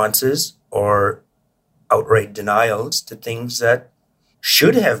responses or outright denials to things that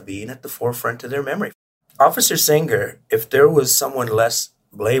should have been at the forefront of their memory. Officer Senger, if there was someone less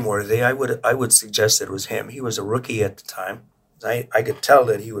blameworthy, I would suggest it was him. He was a rookie at the time. I could tell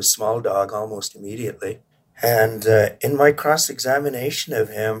that he was small dog almost immediately. And in my cross-examination of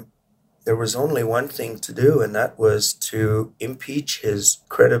him, there was only one thing to do, and that was to impeach his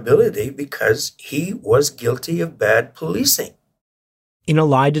credibility because he was guilty of bad policing. In a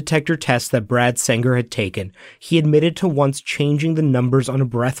lie detector test that Brad Senger had taken, he admitted to once changing the numbers on a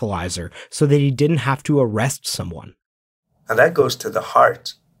breathalyzer so that he didn't have to arrest someone. And that goes to the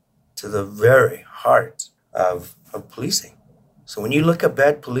heart, to the very heart of policing. So when you look at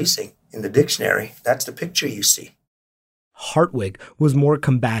bad policing in the dictionary, that's the picture you see. Hartwig was more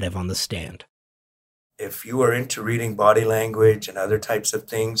combative on the stand. If you are into reading body language and other types of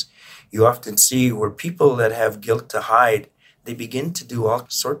things, you often see where people that have guilt to hide, they begin to do all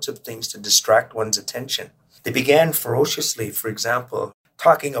sorts of things to distract one's attention. They began ferociously, for example,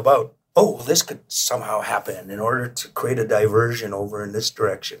 talking about, oh, well, this could somehow happen in order to create a diversion over in this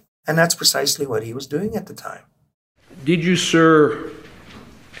direction. And that's precisely what he was doing at the time. Did you, sir,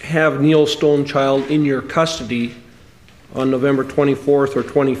 have Neil Stonechild in your custody on November 24th or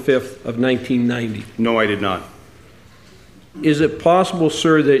 25th of 1990? No, I did not. Is it possible,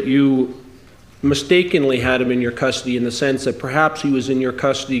 sir, that you mistakenly had him in your custody in the sense that perhaps he was in your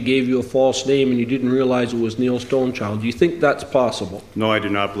custody, gave you a false name, and you didn't realize it was Neil Stonechild? Do you think that's possible? No, I do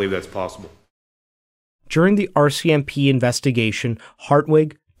not believe that's possible. During the RCMP investigation,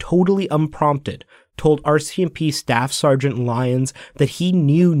 Hartwig, totally unprompted, told RCMP Staff Sergeant Lyons that he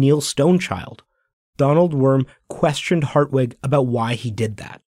knew Neil Stonechild. Donald Worm questioned Hartwig about why he did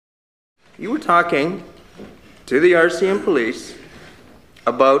that. You were talking to the RCM police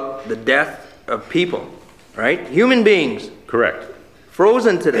about the death of people, right? Human beings. Correct.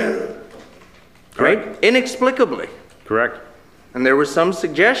 Frozen to death. Correct. Right? Inexplicably. Correct. And there was some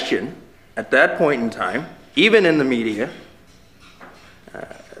suggestion at that point in time, even in the media,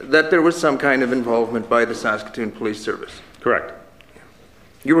 that there was some kind of involvement by the Saskatoon Police Service. Correct.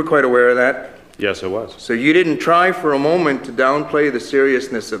 You were quite aware of that? Yes, I was. So you didn't try for a moment to downplay the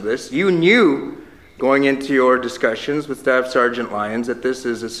seriousness of this. You knew going into your discussions with Staff Sergeant Lyons that this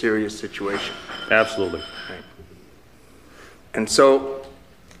is a serious situation. Absolutely. Right. And so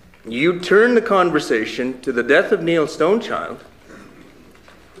you turned the conversation to the death of Neil Stonechild,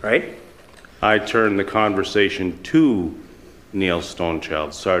 right? I turned the conversation to Neil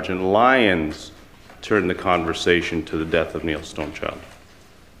Stonechild. Sergeant Lyons turned the conversation to the death of Neil Stonechild.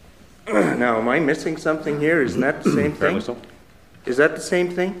 Now, am I missing something here? Isn't that the same thing? So? Is that the same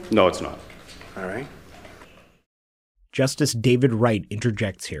thing? No, it's not. All right. Justice David Wright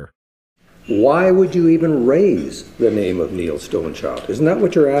interjects here. Why would you even raise the name of Neil Stonechild? Isn't that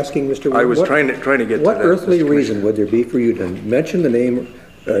what you're asking, Mr. Wright? I was trying to get to that. What earthly reason would there be for you to mention the name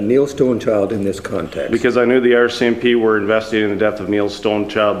Neil Stonechild in this context? Because I knew the RCMP were investigating the death of Neil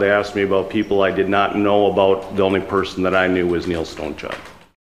Stonechild. They asked me about people I did not know about. The only person that I knew was Neil Stonechild.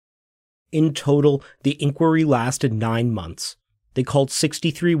 In total, the inquiry lasted 9 months. They called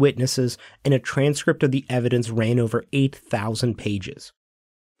 63 witnesses, and a transcript of the evidence ran over 8,000 pages.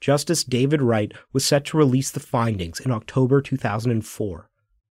 Justice David Wright was set to release the findings in October 2004.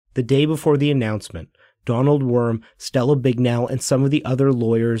 The day before the announcement, Donald Worm, Stella Bignell, and some of the other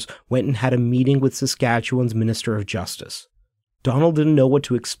lawyers went and had a meeting with Saskatchewan's Minister of Justice. Donald didn't know what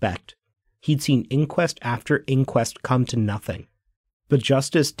to expect. He'd seen inquest after inquest come to nothing. But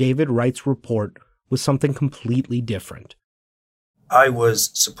Justice David Wright's report was something completely different. I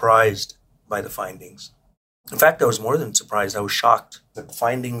was surprised by the findings. In fact, I was more than surprised. I was shocked that the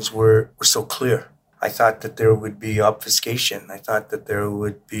findings were so clear. I thought that there would be obfuscation. I thought that there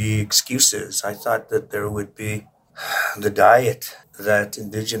would be excuses. I thought that there would be the diet that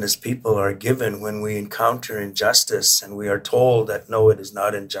Indigenous people are given when we encounter injustice and we are told that no, it is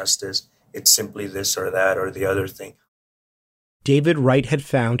not injustice. It's simply this or that or the other thing. David Wright had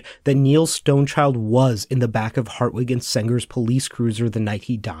found that Neil Stonechild was in the back of Hartwig and Senger's police cruiser the night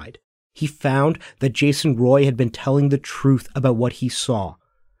he died. He found that Jason Roy had been telling the truth about what he saw.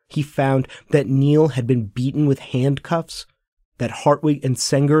 He found that Neil had been beaten with handcuffs, that Hartwig and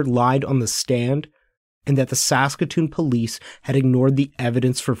Senger lied on the stand, and that the Saskatoon police had ignored the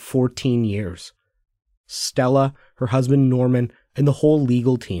evidence for 14 years. Stella, her husband Norman, and the whole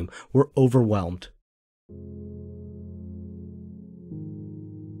legal team were overwhelmed.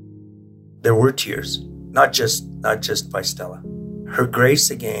 There were tears, not just by Stella. Her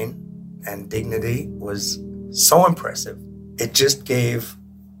grace again and dignity was so impressive. It just gave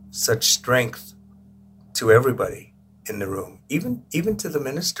such strength to everybody in the room, even to the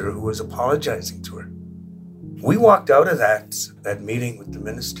minister who was apologizing to her. We walked out of that meeting with the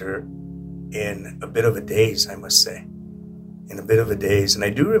minister in a bit of a daze, I must say. in a bit of a daze. And I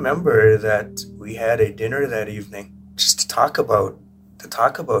do remember that we had a dinner that evening just to talk about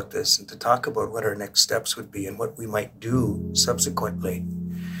this and to talk about what our next steps would be and what we might do subsequently,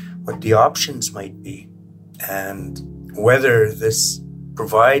 what the options might be, and whether this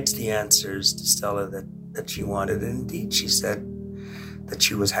provides the answers to Stella that she wanted. And indeed, she said that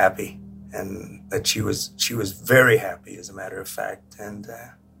she was happy, and that she was very happy, as a matter of fact. And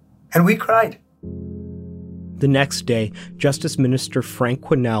we cried. The next day, Justice Minister Frank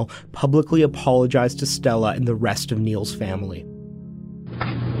Quinnell publicly apologized to Stella and the rest of Neil's family.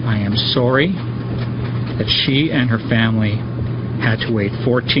 I am sorry that she and her family had to wait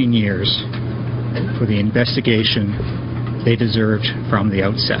 14 years for the investigation they deserved from the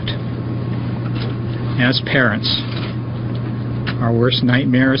outset. As parents, our worst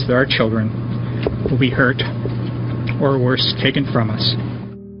nightmare is that our children will be hurt or worse, taken from us.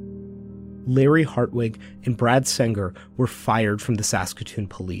 Larry Hartwig and Brad Senger were fired from the Saskatoon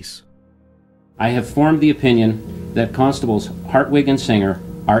Police. I have formed the opinion that Constables Hartwig and Senger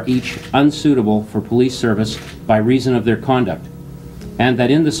are each unsuitable for police service by reason of their conduct, and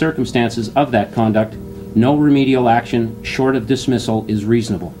that in the circumstances of that conduct, no remedial action short of dismissal is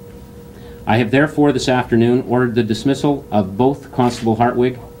reasonable. I have therefore this afternoon ordered the dismissal of both Constable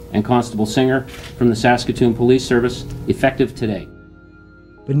Hartwig and Constable Senger from the Saskatoon Police Service, effective today.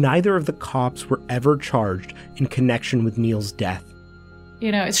 But neither of the cops were ever charged in connection with Neil's death.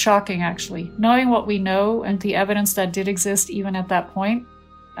 You know, it's shocking, actually. Knowing what we know and the evidence that did exist even at that point,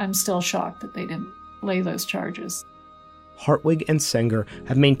 I'm still shocked that they didn't lay those charges. Hartwig and Senger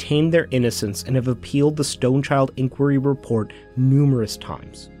have maintained their innocence and have appealed the Stonechild Inquiry Report numerous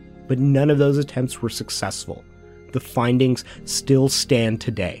times, but none of those attempts were successful. The findings still stand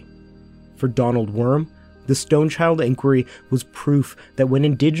today. For Donald Worm, the Stonechild Inquiry was proof that when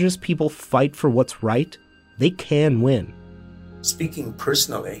Indigenous people fight for what's right, they can win. Speaking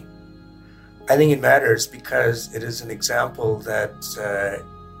personally, I think it matters because it is an example that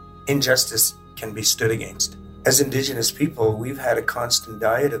injustice can be stood against. As Indigenous people, we've had a constant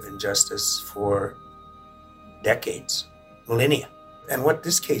diet of injustice for decades, millennia. And what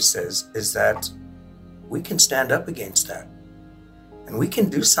this case says is that we can stand up against that. And we can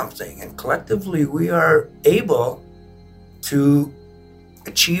do something. And collectively, we are able to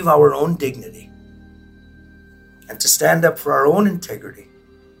achieve our own dignity and to stand up for our own integrity.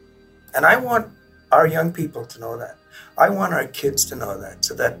 And I want our young people to know that. I want our kids to know that,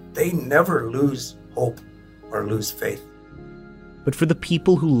 so that they never lose hope or lose faith. But for the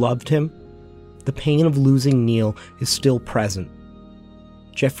people who loved him, the pain of losing Neil is still present.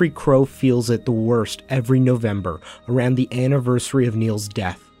 Jeffrey Crow feels it the worst every November around the anniversary of Neil's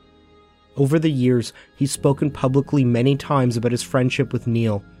death. Over the years, he's spoken publicly many times about his friendship with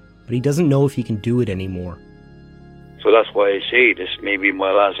Neil, but he doesn't know if he can do it anymore. So that's why I say this may be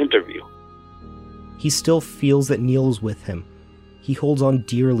my last interview. He still feels that Neil is with him. He holds on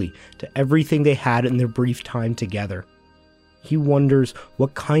dearly to everything they had in their brief time together. He wonders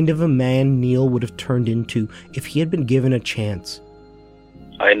what kind of a man Neil would have turned into if he had been given a chance.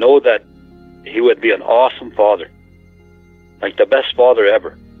 I know that he would be an awesome father, like the best father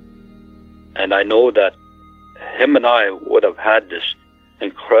ever. And I know that him and I would have had this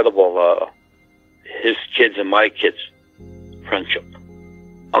incredible, his kids and my kids friendship.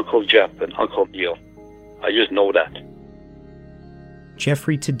 Uncle Jeff and Uncle Neil. I just know that.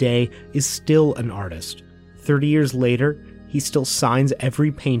 Jeffrey today is still an artist. 30 years later, he still signs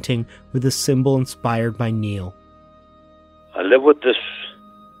every painting with a symbol inspired by Neil. I live with this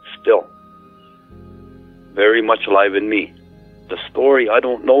still, very much alive in me. The story, I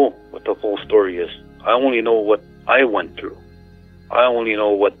don't know what the whole story is. I only know what I went through. I only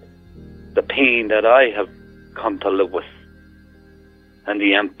know what the pain that I have come to live with, and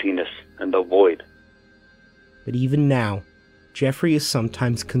the emptiness and the void. But even now, Jeffrey is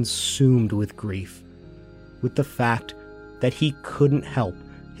sometimes consumed with grief, with the fact that he couldn't help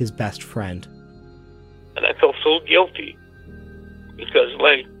his best friend. And I felt so guilty, because,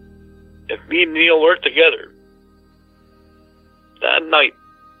 like, if me and Neil were together, that night,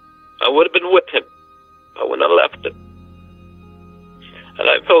 I would have been with him. I wouldn't have left him. And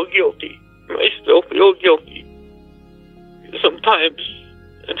I felt guilty. I still feel guilty. Sometimes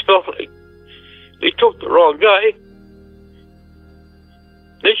it felt like they took the wrong guy.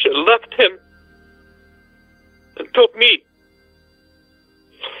 They should have left him and took me.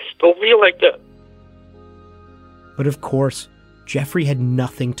 I still feel like that. But of course, Jeffrey had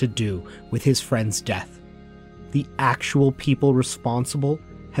nothing to do with his friend's death. The actual people responsible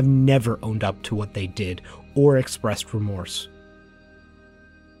have never owned up to what they did or expressed remorse.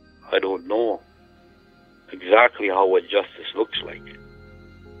 I don't know exactly what justice looks like.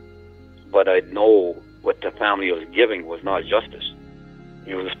 But I know what the family was giving was not justice.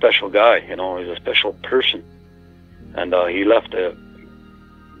 He was a special guy, he was a special person. And he left a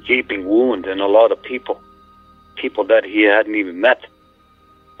gaping wound in a lot of people that he hadn't even met.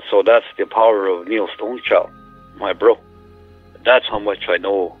 So that's the power of Neil Stonechild, my bro. That's how much I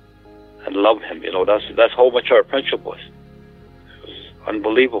know and love him. That's how much our friendship was. It was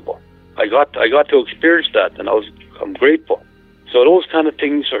unbelievable. I got to experience that, and I'm grateful. So those kind of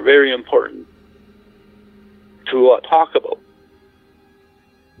things are very important to talk about,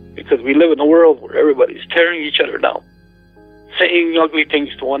 because we live in a world where everybody's tearing each other down, saying ugly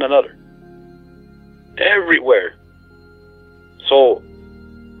things to one another, everywhere. So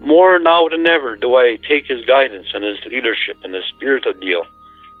more now than ever do I take his guidance and his leadership and his spirit of Neil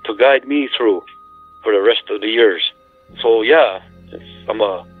to guide me through for the rest of the years. So yeah, I'm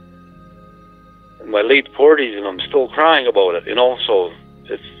in my late 40s and I'm still crying about it, so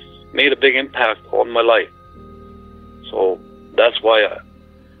it's made a big impact on my life. So that's why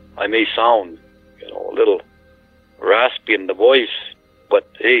I may sound, a little raspy in the voice, but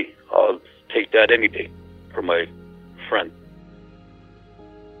hey, I'll take that any day for my friend.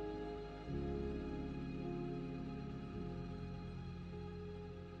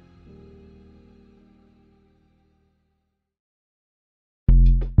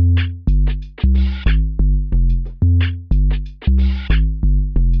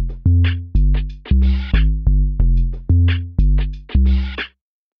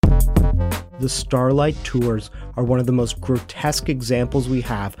 The Starlight Tours are one of the most grotesque examples we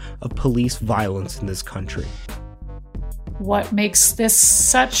have of police violence in this country. What makes this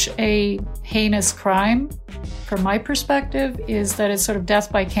such a heinous crime, from my perspective, is that it's sort of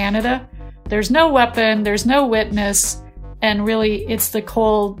death by Canada. There's no weapon, there's no witness, and really it's the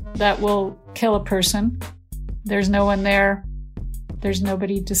cold that will kill a person. There's no one there. There's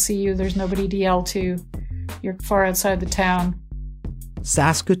nobody to see you. There's nobody to yell to. You're far outside the town.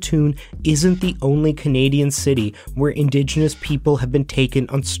 Saskatoon isn't the only Canadian city where Indigenous people have been taken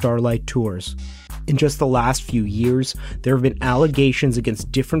on Starlight Tours. In just the last few years, there have been allegations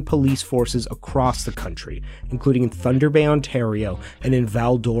against different police forces across the country, including in Thunder Bay, Ontario, and in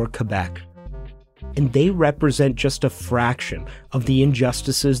Val-d'Or, Quebec. And they represent just a fraction of the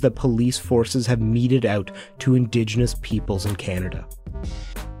injustices that police forces have meted out to Indigenous peoples in Canada.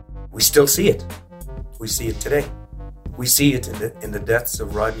 We still see it. We see it today. We see it in the deaths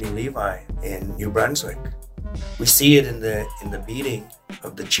of Rodney Levi in New Brunswick. We see it in the beating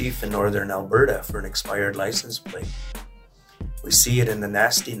of the chief in Northern Alberta for an expired license plate. We see it in the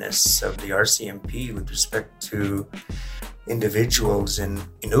nastiness of the RCMP with respect to individuals in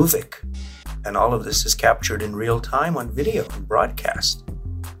Inuvik. And all of this is captured in real time on video and broadcast.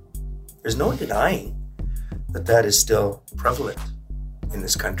 There's no denying that is still prevalent in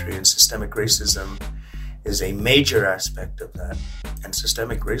this country, and systemic racism is a major aspect of that. And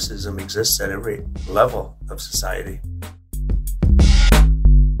systemic racism exists at every level of society.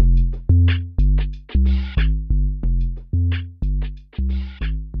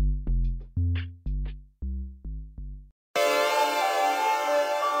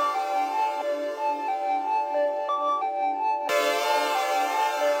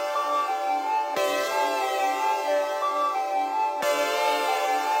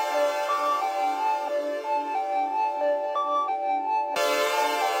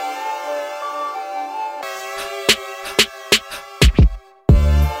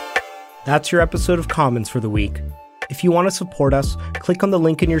 That's your episode of Commons for the week. If you want to support us, click on the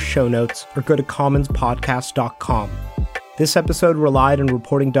link in your show notes or go to commonspodcast.com. This episode relied on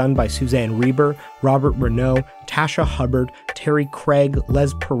reporting done by Suzanne Reber, Robert Renault, Tasha Hubbard, Terry Craig,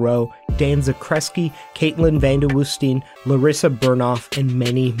 Les Perot, Dan Zakreski, Caitlin Vandewoestijn, Larissa Burnoff, and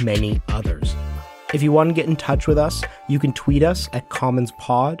many, many others. If you want to get in touch with us, you can tweet us at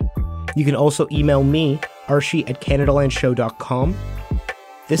commonspod. You can also email me, archie@canadalandshow.com.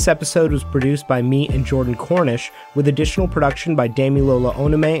 This episode was produced by me and Jordan Cornish, with additional production by Damilola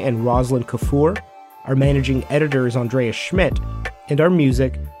Onome and Rosalind Kafur. Our managing editor is Andrea Schmidt, and our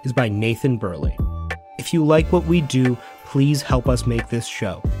music is by Nathan Burley. If you like what we do, please help us make this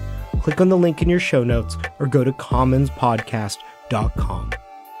show. Click on the link in your show notes or go to commonspodcast.com.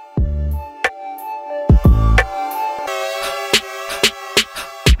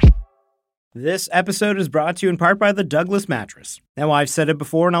 This episode is brought to you in part by the Douglas Mattress. Now, I've said it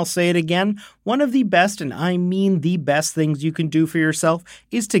before and I'll say it again. One of the best, and I mean the best things you can do for yourself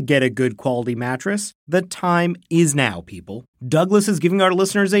is to get a good quality mattress. The time is now, people. Douglas is giving our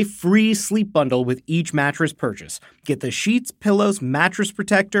listeners a free sleep bundle with each mattress purchase. Get the sheets, pillows, mattress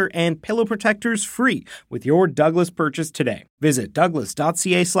protector, and pillow protectors free with your Douglas purchase today. Visit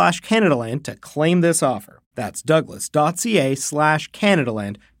douglas.ca/Canadaland to claim this offer. That's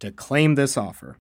douglas.ca/Canadaland to claim this offer.